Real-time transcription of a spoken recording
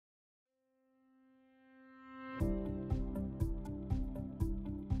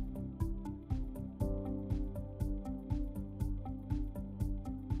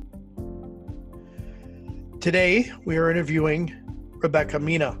Today, we are interviewing Rebekah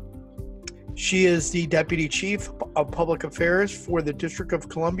Mena. She is the Deputy Chief of Public Affairs for the District of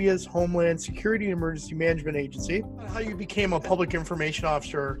Columbia's Homeland Security and Emergency Management Agency. How you became a public information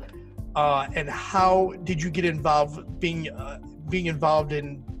officer, and how did you get involved being involved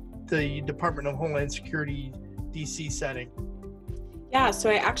in the Department of Homeland Security DC setting? Yeah, so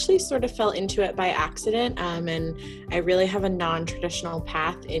I actually sort of fell into it by accident, and I really have a non-traditional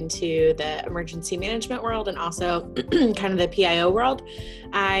path into the emergency management world and also kind of the PIO world.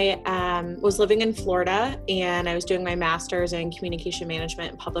 I was living in Florida and I was doing my master's in communication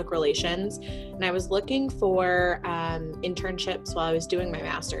management and public relations, and I was looking for internships while I was doing my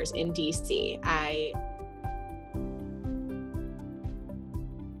master's in DC. I